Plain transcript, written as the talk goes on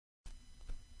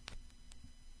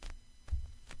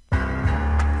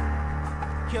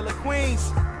Killer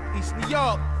Queens, East New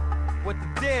York, what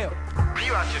the deal?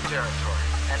 You out your territory,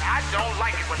 and I don't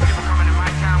like it when people come into my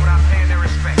town without paying their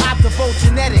respect. I devote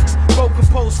genetics, road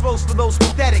composed flows for those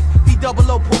pathetic.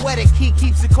 B-double-O poetic, he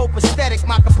keeps it copacetic.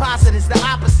 My composite is the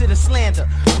opposite of slander.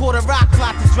 Pour the rock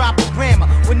clock to drop a grammar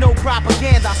with no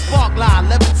propaganda. I spark lie,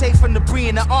 levitate from debris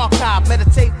in the archive.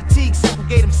 Meditate fatigue,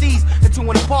 segregate MCs into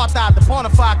an apartheid. The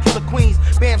bonafide killer queens,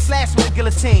 bam slash with a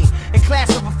guillotine. In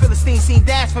class of a Philistine, seen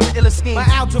dash from the iller scheme. My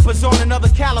algebra's on another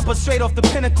caliber, straight off the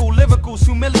pinnacle. Lyricals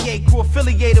humiliate, crew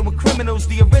affiliated with criminals.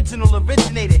 The original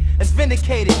originated, as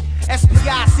vindicated.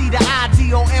 SPIC, the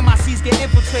IDOMICs get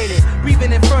infiltrated.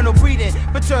 Breathing infernal breeding,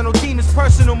 paternal demons,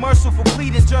 personal, merciful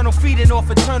pleading. Journal feeding off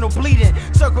eternal bleeding.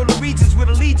 Circle the regions with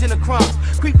a legion of crumbs.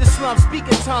 Creep the slums,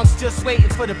 speaking tongues, just waiting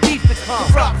for the beef to come.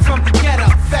 Corrupt from the get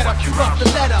up, fed up, you rough the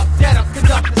let up. Dead up,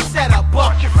 conduct the setup,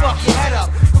 buck your fuck your head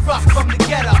up. Corrupt from the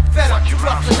get up, fed up, you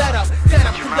rough the let up. Dead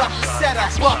up, conduct the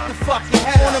setup, buck the fuck your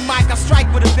head up. On the mic, I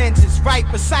strike with a vengeance, right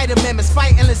beside amendments.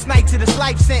 Fight endless night to this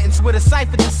life sentence with a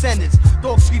cipher descendants.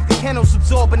 Dogs sweep the kennels,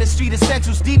 absorbing the street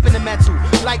essentials deep in the mental.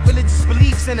 Like religious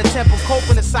beliefs in a temple,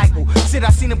 coping the cycle. Shit, I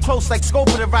seen them close like scope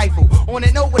of the rifle. On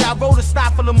that note, when I wrote a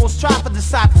stop for the most tried for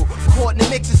disciple. Caught in the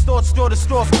mixes, thoughts store to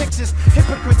store pictures.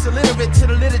 Hypocrites illiterate to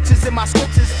the literatures in my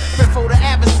scriptures. Print for the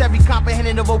adversary,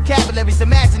 comprehending the vocabulary's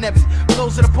imaginary.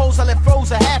 Those are the poles I left froze,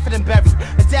 half of them buried.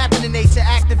 Adapting to nature,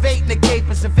 activating the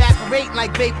capers, evaporating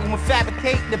like vapor when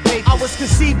fabricating the paper. I was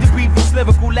conceived to breathe with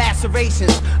lyrical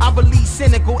lacerations. I release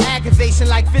cynical aggravation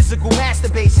like physical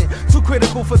masturbation. Too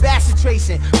critical for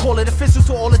bastration. Call it official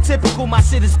to all the typical. My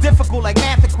shit is difficult like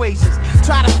math equations.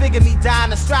 Try to figure me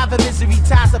dying, a strive of misery.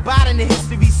 Ties about in the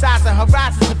history, size and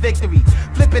horizons of victory.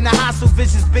 Flipping the hostile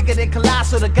visions bigger than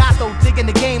colossal. The Gato digging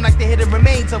the game like the hidden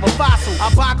remains of a fossil.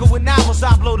 I boggle with novels,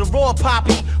 I blow the raw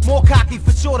poppy. More cocky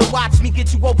for sure to watch me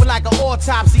get you open like an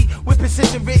autopsy. With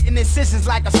precision written incisions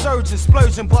like a surgeon.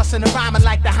 Splurging, busting and rhyming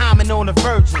like the hymen on a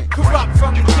virgin. Corrupt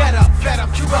from the get up, fed up,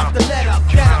 you up the let up.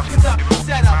 Get up, conduct the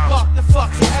setup, buck the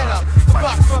fuck your head up.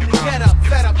 Corrupt from the get up,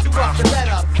 fed up, you up the let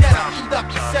up. Get up,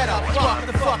 conduct the setup, buck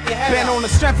the fuck your head up. Been on the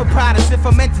strength of pride as if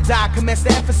I'm meant to die. Commence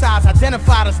to emphasize,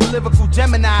 identified as the lyrical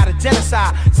Gemini, the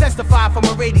genocide. Sensified from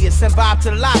a radius and vibe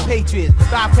to the live patriots.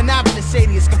 Live conniving the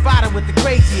shadiest, confiding with the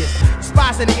craziest.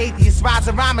 Despising the atheists,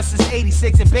 rising rhymers since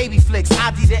 86 and baby flicks.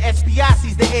 ID the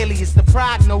SPIC's the alias, the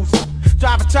prognosis.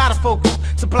 Driver try to focus,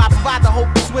 supply provide the hope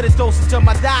with a dosage of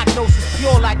my diagnosis.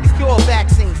 Pure like the cure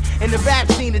vaccine. In the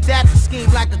rap scene, adapt the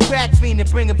scheme like a crack fiend and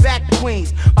bring it back to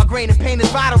Queens. My grain and pain is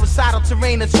vital, recital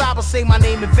terrain and tribal. Say my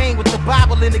name in vain with the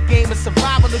Bible in the game of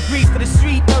survival. Agree for the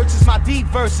street nurtures my deep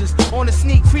verses. On the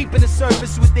sneak, creeping the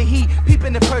surface with the heat,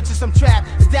 peeping the purchase. I'm trapped,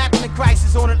 adapting the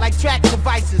crisis on it like tracking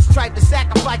devices. Tripe the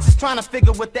sacrifices, trying to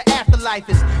figure what the afterlife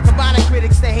is. Combining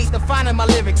critics that hate defining my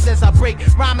lyrics as I break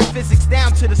rhyming physics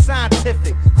down to the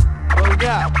scientific. Hold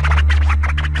up.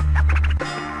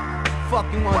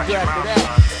 Fuck you want to do after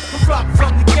that? Corrupt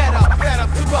from the get up, fed up,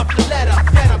 corrupt the let up.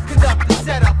 Get up, conduct the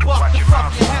setup, buck the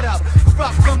fuck your head up.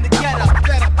 Corrupt from the get up,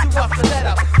 fed up, corrupt the let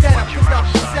up. Get up,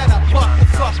 conduct the setup, buck the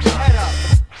fuck your head up.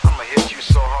 I'ma hit you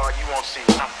so hard you won't see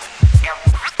nothing.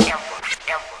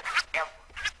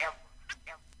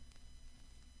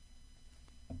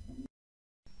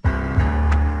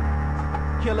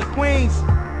 Killer Queens,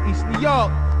 East New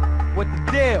York, what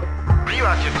the deal? You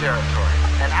out your territory,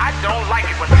 and I don't like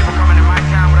it when people come into my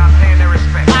town without paying their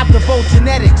respect. I devote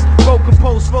genetics, road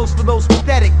composed flows for those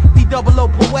pathetic. B-double-O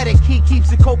poetic, he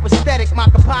keeps it copacetic. My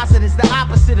composite is the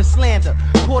opposite of slander.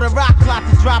 Pour the rock clock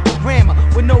to drop a grammar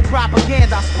with no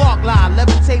propaganda. I spark lie,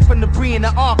 levitate from debris in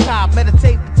the archive.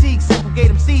 Meditate fatigue,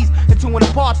 segregate MCs into an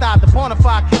apartheid. The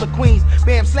bonafide killer queens,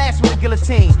 bam slash with a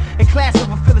guillotine. In class of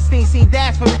a Philistine, seen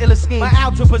dash from the iller scheme. My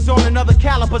algebra's on another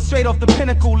caliber, straight off the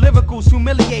pinnacle. Lyricals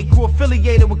humiliate, crew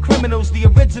affiliated with criminals. The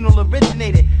original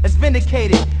originated, as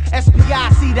vindicated.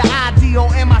 SPIC, the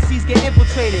IDOMICs get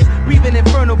infiltrated. Breathing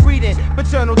infernal breeding,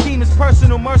 paternal demons,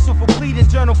 personal, merciful pleading.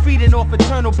 Journal feeding off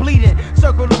eternal bleeding.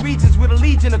 Circle the regions with a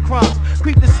legion of crumbs.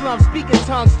 Creep the slums, speaking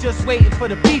tongues, just waiting for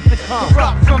the beef to come.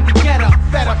 Corrupt from the get up,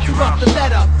 fed up, you up the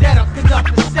let up. Dead up,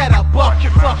 conduct the setup, buck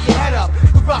your fuck your head up.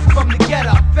 Corrupt from the get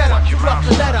up, fed up, you up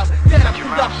the let up. Dead up,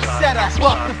 conduct the setup,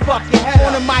 buck the fuck your head up.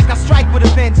 On the mic, I strike with a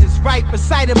vengeance, right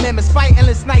beside amendments. Fight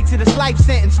endless night to this life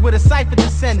sentence with a cipher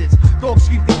descendants. Dogs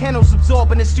sweep the kennels,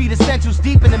 absorbing the street essentials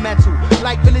deep in the mental.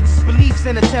 Like religious beliefs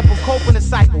in a temple, coping the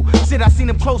cycle. Shit, I seen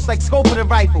them close like scope of the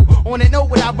rifle. On that note,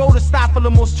 when I wrote a stop for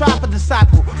the most tried for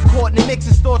disciple. Caught in the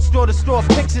mixes, thoughts store to store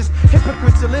pictures.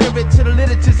 Hypocrites illiterate to the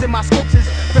literatures in my scriptures.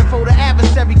 Print for the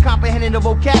adversary, comprehending the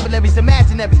vocabulary's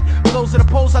imaginary. Those are the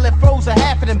poles I left frozen. frozen,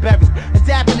 half of them buried.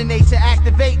 Adapting to nature,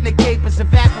 activating the capers,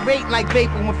 evaporating like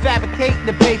vapor when fabricating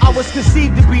the paper. I was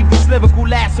conceived to breathe these lyrical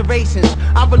lacerations.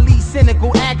 I release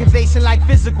cynical aggravation like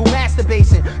physical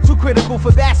masturbation. Too critical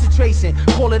for concentration.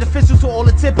 Call it official to all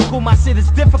the typical. My shit is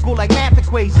difficult like math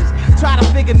equations. Try to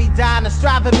figure me down, a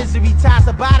strive of misery. Ties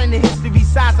about in the history,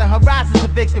 size and horizons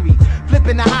of victory.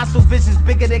 Flipping the hostile visions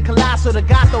bigger than colossal. The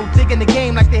Gato digging the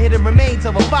game like the hidden remains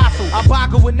of a fossil. I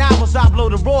boggle with novels, I blow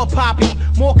the raw poppy.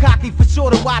 More cocky for sure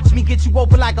to watch me get you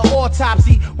open like an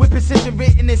autopsy. With precision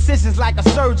written incisions like a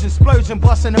surgeon. Splurging,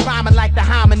 busting and rhyming like the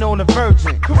hymen on a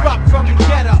virgin. Corrupt from the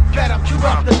get up, fed up,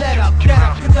 corrupt the let up. Get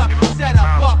up, conduct the set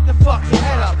up, fuck the fucking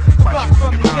head up. Corrupt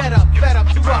from the get up, fed up,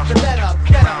 corrupt the let up.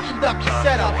 Get up, conduct the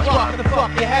set up, fuck the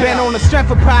fucking head up. Been on the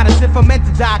strength of pride as if I'm meant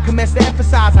to die. Commence to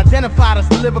emphasize, identified as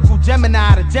the lyrical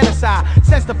Gemini, the genocide.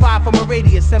 Sensified from a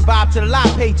radius and vibe to the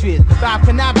live patriots. Vibe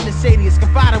conniving the shadiest,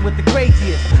 confiding with the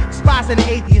craziest. Spies and the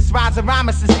atheists, rise of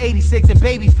rhymer since 86 and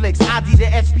baby flicks. ID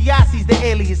the SPI sees the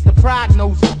alias, the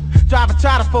prognosis. Driver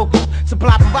try to focus,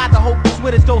 supply provide the hope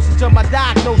with a dosage of my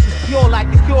diagnosis. Pure like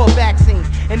the cure vaccine.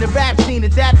 In the rap scene,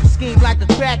 adaptive scheme like the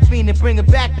crack fiend and bring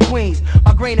it back to Queens.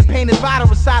 My grain and pain is vital,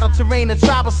 recital terrain and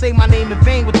tribal. Say my name in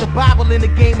vain with the Bible in the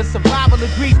game of survival.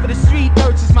 Agree for the street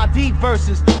urges, my deep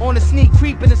verses. On the sneak,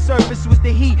 creeping the surface with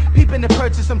the heat. Peeping the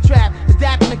purchase, I'm trapped.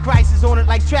 Adapting the crisis on it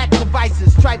like tracking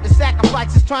devices. Tripe the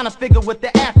sacrifices, trying to figure what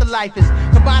the afterlife is.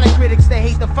 Combining critics that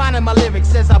hate defining my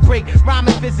lyrics as I break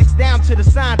rhyming physics down to the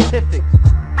scientific.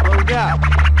 Hold up.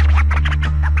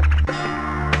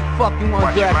 Fuck you want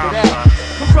to do after that?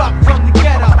 Corrupt from the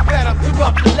get up, fed up,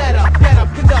 corrupt the let up, get up,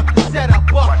 conduct the set up,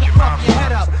 buck the fucking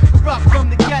head up. Corrupt from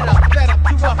the get up, fed up,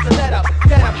 corrupt the let up,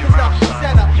 get up, conduct the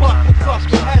set up, buck the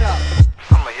fucking head up.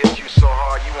 I'ma hit you so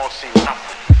hard you won't see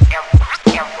nothing. Ever,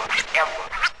 ever, ever, ever,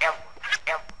 ever,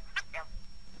 ever.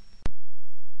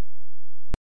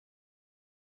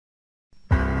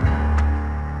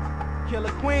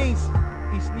 Killer Queens,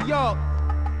 East New York,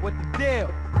 what the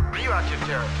deal? You out your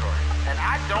territory. And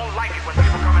I don't like it when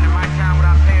people come into my town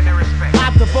without paying their respect. I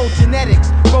devote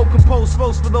genetics, road composed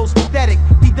flows for those pathetic.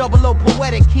 B-double-O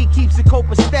poetic, he keeps it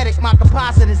copacetic. My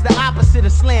composite is the opposite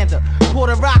of slander. Pour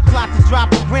the rock clock to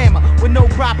drop the grammar. With no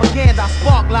propaganda, I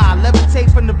spark lie.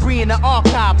 Levitate from debris in the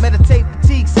archive. Meditate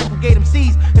fatigue, segregate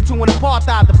MCs into an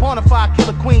apartheid. The bonafide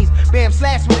killer queens, bam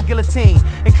slash with a guillotine.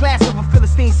 In class of a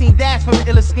Philistine, seen dash from the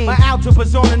illest scheme. My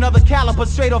algebra's on another caliber,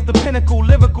 straight off the pinnacle.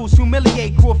 Lyricals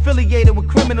humiliate, crew affiliated with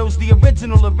criminals. The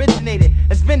original originated,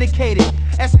 as vindicated.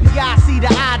 SPIC, the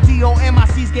ID or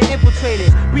MICs get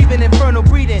infiltrated. Breathing infernal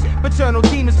breeding, paternal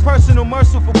demons, personal,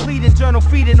 merciful pleading. Journal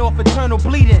feeding off eternal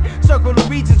bleeding. Circle the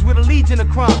regions with a legion of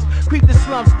crumbs. Creep the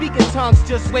slums, speaking tongues,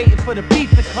 just waiting for the beef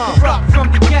to come. Corrupt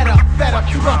from the get up, fed up,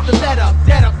 corrupt the let up,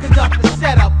 dead up, conduct the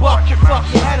set up, buck your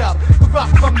fucking head up.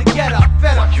 Corrupt from the get up,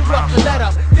 fed up, corrupt the let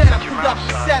up, dead up, conduct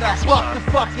the set up, buck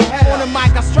the fucking head up. On the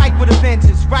mic, I strike with a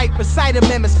vengeance, right beside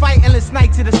amendments, fight endless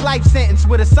night to this life sentence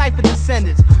with a cipher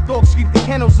descendants. Dogs sweep the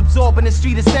kennels, absorbing the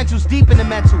street essentials deep in the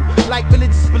mental. Like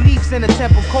religious beliefs in a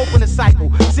temple, cope in a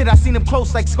cycle. Shit, I seen them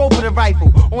close like scope of the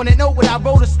rifle. On that note, when I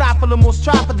wrote a stop for the most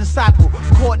try for disciple.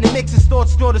 Caught in the mixes,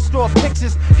 thoughts store to store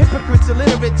pictures. Hypocrites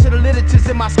illiterate to the literatures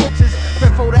in my scriptures.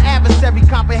 Print for the adversary,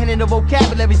 comprehending the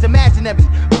vocabulary's imaginary.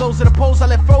 Those are the poles I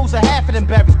left frozen, half of them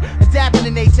buried. Adapting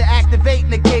to nature, activating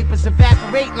the capers,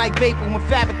 evaporating like vapor when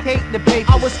fabricating the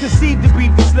paper. I was conceived to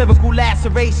breathe these lyrical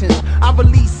lacerations. I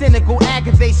release cynical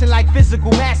aggravation like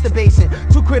physical masturbation.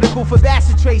 Too critical for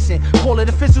concentration. Call it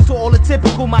official to all the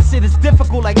typical. My shit is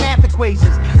difficult like math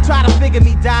equations. Try to figure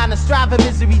me down, a strive of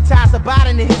misery. Ties about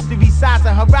in the history, size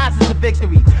and horizons of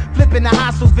victory. Flipping the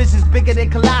hostile visions bigger than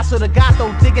colossal. The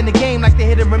Gato digging the game like the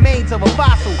hidden remains of a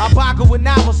fossil. I boggle with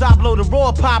novels, I blow the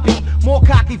raw poppy. More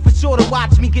cocky for sure to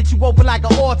watch me get you open like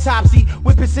an autopsy.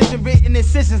 With precision written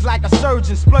incisions like a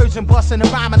surgeon. Splurging, busting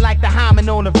and rhyming like the hymen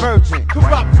on a virgin.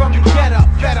 Corrupt from the get up,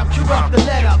 fed up, corrupt the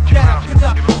let up, get up,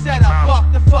 conduct the set up,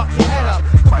 buck the fucking head up.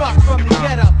 Corrupt from the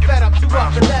get up, fed up,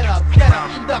 corrupt the let up, get up,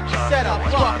 conduct the set up,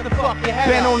 buck the fucking head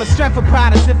up. Been on the strength of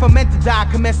pride as if I'm meant to die.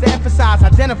 Commence to emphasize,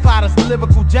 identified as the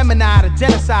lyrical Gemini, the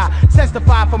genocide.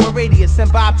 Sensified from a radius and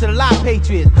vibe to the live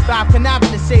patriots. Vibe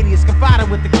conniving the shadiest, confiding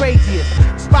with the craziest.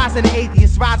 Spies and the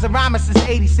atheists, rise of rhymer since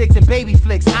 86 and baby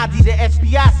flicks. ID the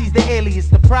SPI sees the alias,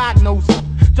 the prognosis.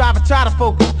 Driver try to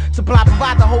focus, supply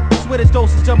provide the hope with a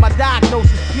dosage of my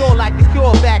diagnosis. Pure like the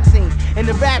cure vaccine. In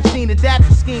the rap scene, adapt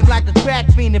the scheme like a crack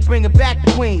fiend and bring it back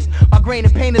to Queens. My grain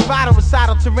and painted bottle,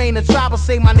 recital, terrain, and tribal.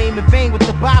 Say my name in vain with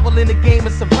the Bible in the game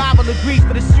of survival. Agree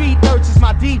for the street urges,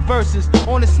 my deep verses.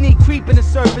 On the sneak, creeping the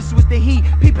surface with the heat.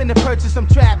 Peeping the purchase, I'm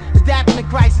trapped. Adapting the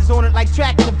crisis on it like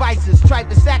tracking devices. Tripe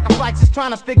the sacrifices,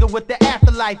 trying to figure what the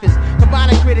afterlife is.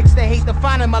 Combining critics that hate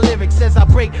defining my lyrics. Says I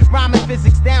break rhyme and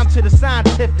physics down to the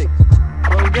scientific.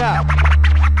 Word up.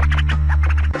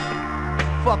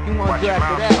 Fuck you want to do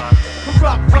after that?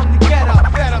 Corrupt from the get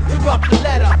up, fed up, corrupt the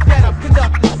let up, get up,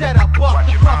 conduct the set up, buck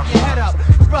the fuck your head up.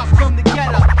 Corrupt from the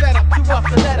get up, fed up, corrupt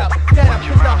the let up, get up,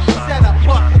 conduct the set up,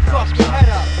 buck the fuck your head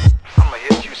up. I'ma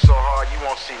hit you so hard you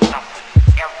won't see nothing.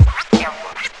 Ever,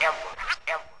 ever, ever,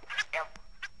 ever, ever,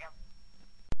 ever.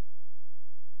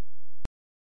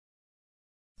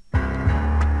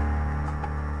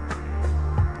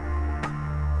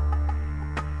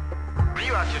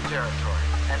 You out your territory,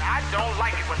 and I don't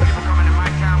like it when people come in